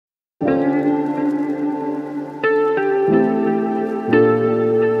Welcome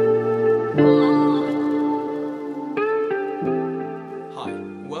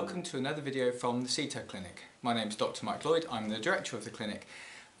to another video from the CTED Clinic. My name is Dr. Mike Lloyd, I'm the director of the clinic,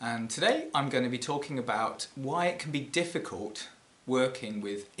 and today I'm going to be talking about why it can be difficult working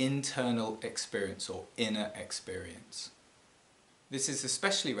with internal experience or inner experience. This is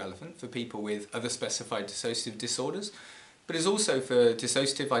especially relevant for people with other specified dissociative disorders, but is also for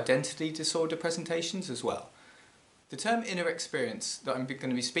dissociative identity disorder presentations as well. The term inner experience that I'm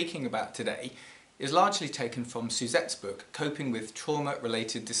going to be speaking about today is largely taken from Suzette's book, Coping with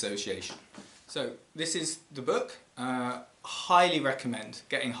Trauma-Related Dissociation. So this is the book. Highly recommend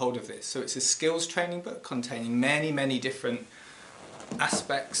getting hold of this. So it's a skills training book containing many different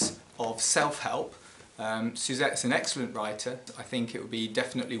aspects of self-help. Suzette's an excellent writer. I think it would be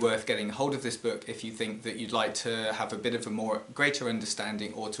definitely worth getting hold of this book if you think that you'd like to have a bit of a greater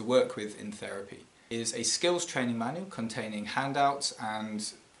understanding or to work with in therapy. It is a skills training manual containing handouts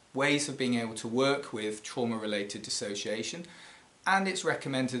and ways of being able to work with trauma-related dissociation, and it's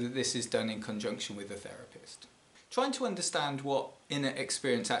recommended that this is done in conjunction with a therapist. Trying to understand what inner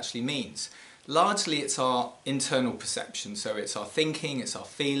experience actually means. Largely it's our internal perception, so it's our thinking, it's our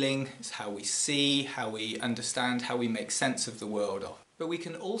feeling, it's how we see, how we understand, how we make sense of the world. But we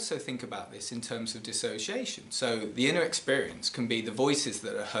can also think about this in terms of dissociation. So the inner experience can be the voices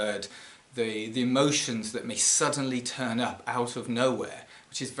that are heard, the emotions that may suddenly turn up out of nowhere,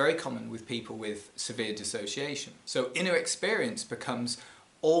 which is very common with people with severe dissociation. So inner experience becomes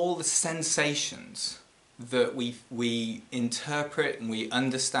all the sensations that we interpret and we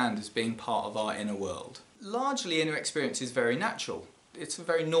understand as being part of our inner world. Largely inner experience is very natural. It's a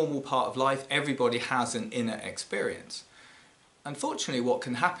very normal part of life. Everybody has an inner experience. Unfortunately, what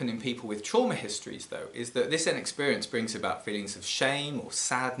can happen in people with trauma histories though is that this inner experience brings about feelings of shame or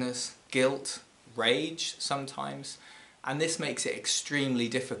sadness, guilt, rage sometimes, and this makes it extremely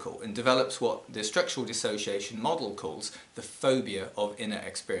difficult and develops what the structural dissociation model calls the phobia of inner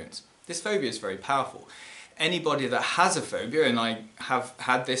experience. This phobia is very powerful. Anybody that has a phobia, and I have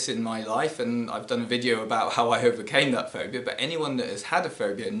had this in my life and I've done a video about how I overcame that phobia, but anyone that has had a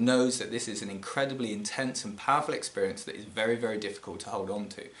phobia knows that this is an incredibly intense and powerful experience that is very difficult to hold on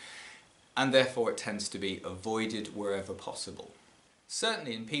to, and therefore it tends to be avoided wherever possible.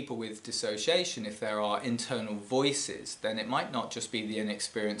 Certainly in people with dissociation, if there are internal voices, then it might not just be the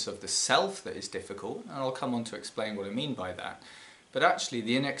inexperience of the self that is difficult, and I'll come on to explain what I mean by that, but actually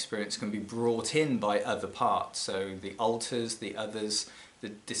the inexperience can be brought in by other parts, so the alters, the others, the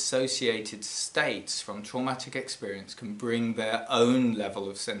dissociated states from traumatic experience can bring their own level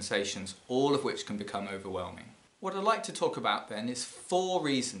of sensations, all of which can become overwhelming. What I'd like to talk about then is 4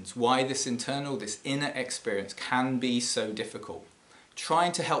 reasons why this inner experience can be so difficult.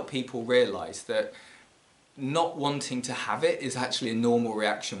 Trying to help people realise that not wanting to have it is actually a normal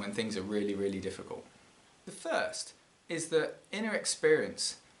reaction when things are really difficult. The first is that inner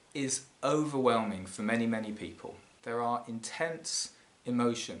experience is overwhelming for many people. There are intense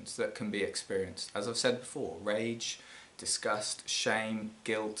emotions that can be experienced. As I've said before, rage, disgust, shame,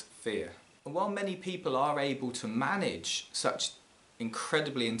 guilt, fear. And while many people are able to manage such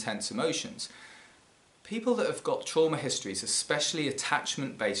incredibly intense emotions, people that have got trauma histories, especially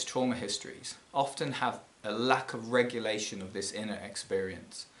attachment-based trauma histories, often have a lack of regulation of this inner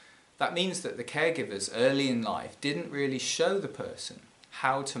experience. That means that the caregivers early in life didn't really show the person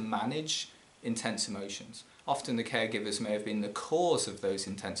how to manage intense emotions. Often the caregivers may have been the cause of those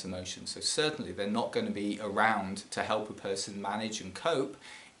intense emotions, so certainly they're not going to be around to help a person manage and cope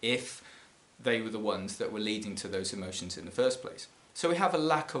if they were the ones that were leading to those emotions in the first place. So we have a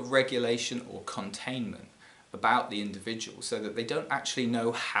lack of regulation or containment about the individual so that they don't actually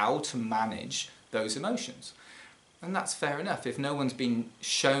know how to manage those emotions. And that's fair enough. If no one's been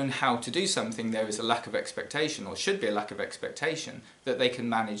shown how to do something, there is a lack of expectation, or should be a lack of expectation, that they can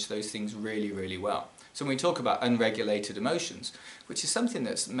manage those things really well. So when we talk about unregulated emotions, which is something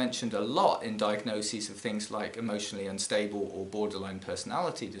that's mentioned a lot in diagnoses of things like emotionally unstable or borderline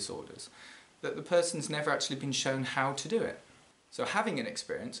personality disorders, that the person's never actually been shown how to do it. So having an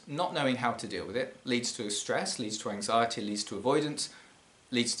experience, not knowing how to deal with it, leads to stress, leads to anxiety, leads to avoidance,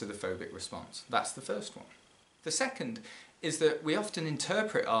 leads to the phobic response. That's the first one. The second is that we often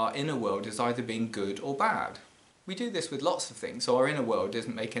interpret our inner world as either being good or bad. We do this with lots of things, so our inner world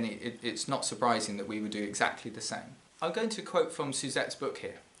doesn't make it's not surprising that we would do exactly the same. I'm going to quote from Suzette's book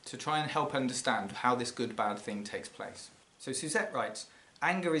here to try and help understand how this good-bad thing takes place. So Suzette writes,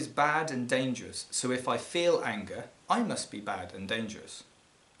 "Anger is bad and dangerous, so if I feel anger, I must be bad and dangerous."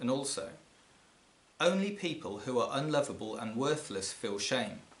 And also, "Only people who are unlovable and worthless feel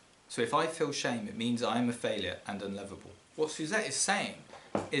shame. So if I feel shame, it means I am a failure and unlovable. What Suzette is saying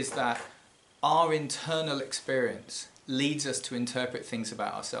is that our internal experience leads us to interpret things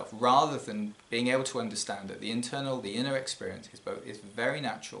about ourselves rather than being able to understand that the inner experience is very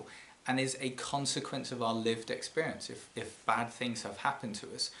natural and is a consequence of our lived experience. If bad things have happened to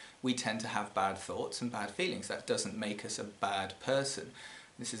us, we tend to have bad thoughts and bad feelings. That doesn't make us a bad person.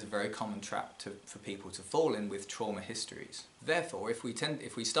 This is a very common trap for people to fall in with trauma histories. Therefore, if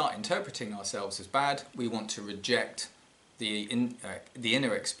we start interpreting ourselves as bad, we want to reject the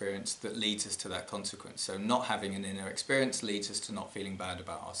inner experience that leads us to that consequence. So not having an inner experience leads us to not feeling bad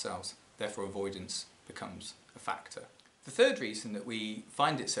about ourselves. Therefore, avoidance becomes a factor. The third reason that we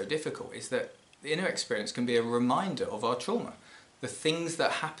find it so difficult is that the inner experience can be a reminder of our trauma. The things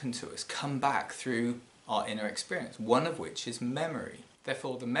that happen to us come back through our inner experience, one of which is memory.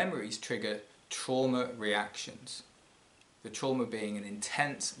 Therefore, the memories trigger trauma reactions. The trauma being an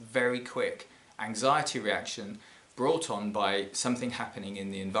intense, very quick anxiety reaction brought on by something happening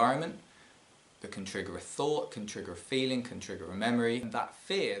in the environment that can trigger a thought, can trigger a feeling, can trigger a memory. And that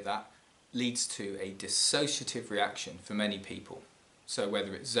fear, that leads to a dissociative reaction for many people. So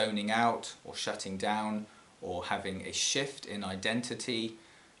whether it's zoning out or shutting down or having a shift in identity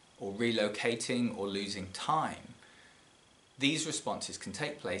or relocating or losing time, these responses can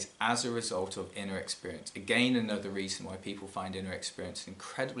take place as a result of inner experience. Again, another reason why people find inner experience an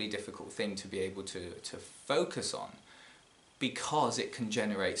incredibly difficult thing to be able to focus on, because it can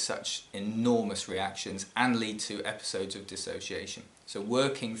generate such enormous reactions and lead to episodes of dissociation. So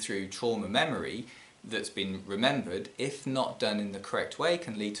working through trauma memory that's been remembered, if not done in the correct way,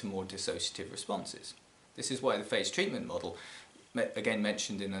 can lead to more dissociative responses. This is why the phase treatment model, again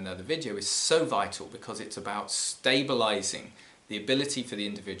mentioned in another video, is so vital, because it's about stabilizing the ability for the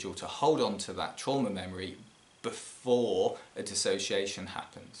individual to hold on to that trauma memory before a dissociation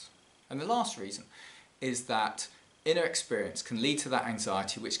happens. And the last reason is that inner experience can lead to that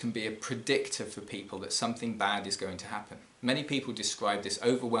anxiety, which can be a predictor for people that something bad is going to happen. Many people describe this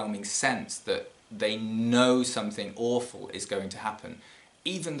overwhelming sense that they know something awful is going to happen,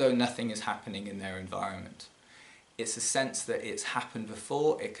 even though nothing is happening in their environment. It's a sense that it's happened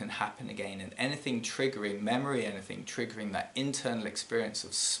before, it can happen again, and anything triggering memory, anything triggering that internal experience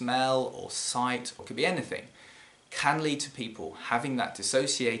of smell or sight, or it could be anything, can lead to people having that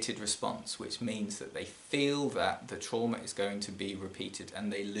dissociated response, which means that they feel that the trauma is going to be repeated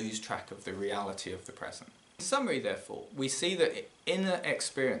and they lose track of the reality of the present. In summary, therefore, we see that inner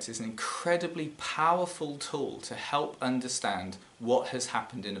experience is an incredibly powerful tool to help understand what has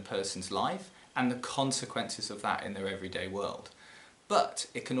happened in a person's life and the consequences of that in their everyday world. But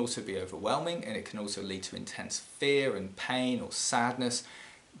it can also be overwhelming, and it can also lead to intense fear and pain or sadness,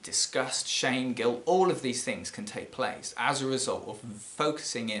 disgust, shame, guilt. All of these things can take place as a result of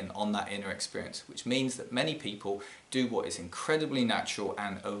focusing in on that inner experience, which means that many people do what is incredibly natural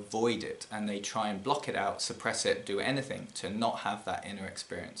and avoid it, and they try and block it out, suppress it, do anything to not have that inner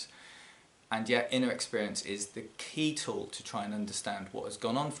experience. And yet inner experience is the key tool to try and understand what has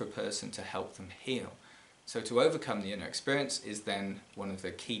gone on for a person to help them heal. So to overcome the inner experience is then one of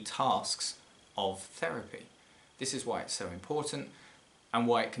the key tasks of therapy. This is why it's so important and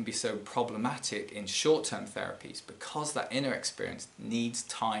why it can be so problematic in short-term therapies, because that inner experience needs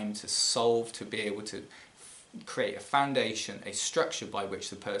time to solve, to be able to create a foundation, a structure by which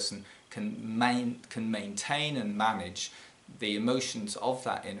the person can maintain and manage the emotions of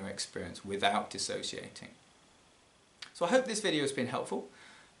that inner experience without dissociating. So I hope this video has been helpful.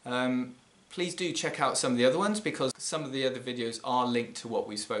 Please do check out some of the other ones, because some of the other videos are linked to what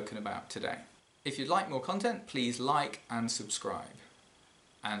we've spoken about today. If you'd like more content, please like and subscribe.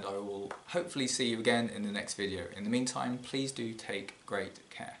 And I will hopefully see you again in the next video. In the meantime, please do take great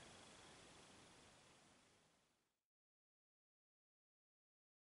care.